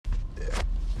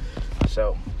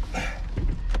So,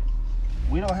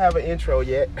 we don't have an intro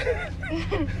yet.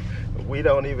 We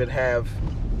don't even have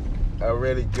a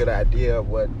really good idea of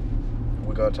what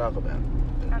we're going to talk about.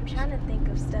 I'm trying to think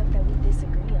of stuff that we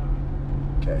disagree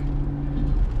on. Okay.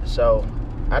 So,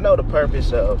 I know the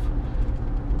purpose of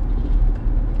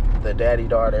the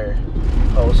daddy-daughter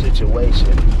whole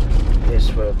situation is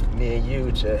for me and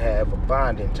you to have a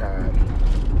bonding time,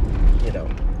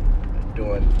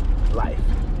 doing life.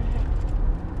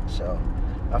 So,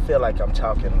 I feel like I'm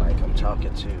talking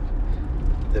to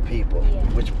the people,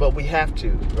 Yeah. but we have to,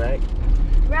 right?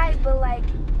 Right, but like,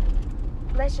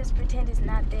 let's just pretend it's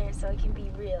not there so it can be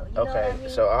real. You know what I mean?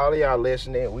 So all of y'all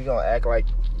listening, we gonna act like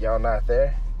y'all not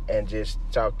there and just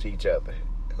talk to each other,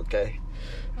 okay?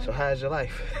 So how's your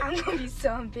life? I'm gonna be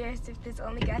so embarrassed if this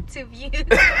only got 2 views.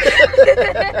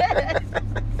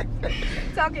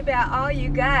 Talking about all you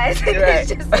guys, and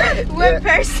Right. it's just one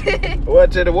person. Well,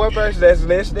 to the one person that's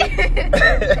listening,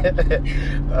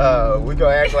 we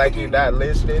gonna act like you're not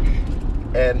listening.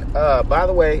 And by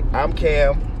the way, I'm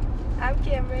Cam, I'm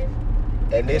Cameron.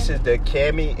 and this is the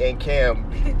Cammy and Cam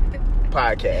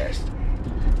podcast.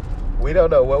 We don't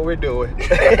know what we're doing.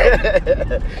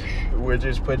 We're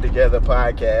just putting together a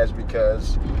podcast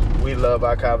because we love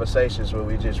our conversations when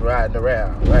we just riding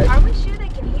around, right? Are we sure they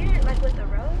can hear it, like with the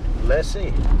road? Let's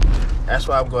see. That's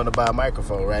why I'm going to buy a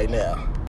microphone right now.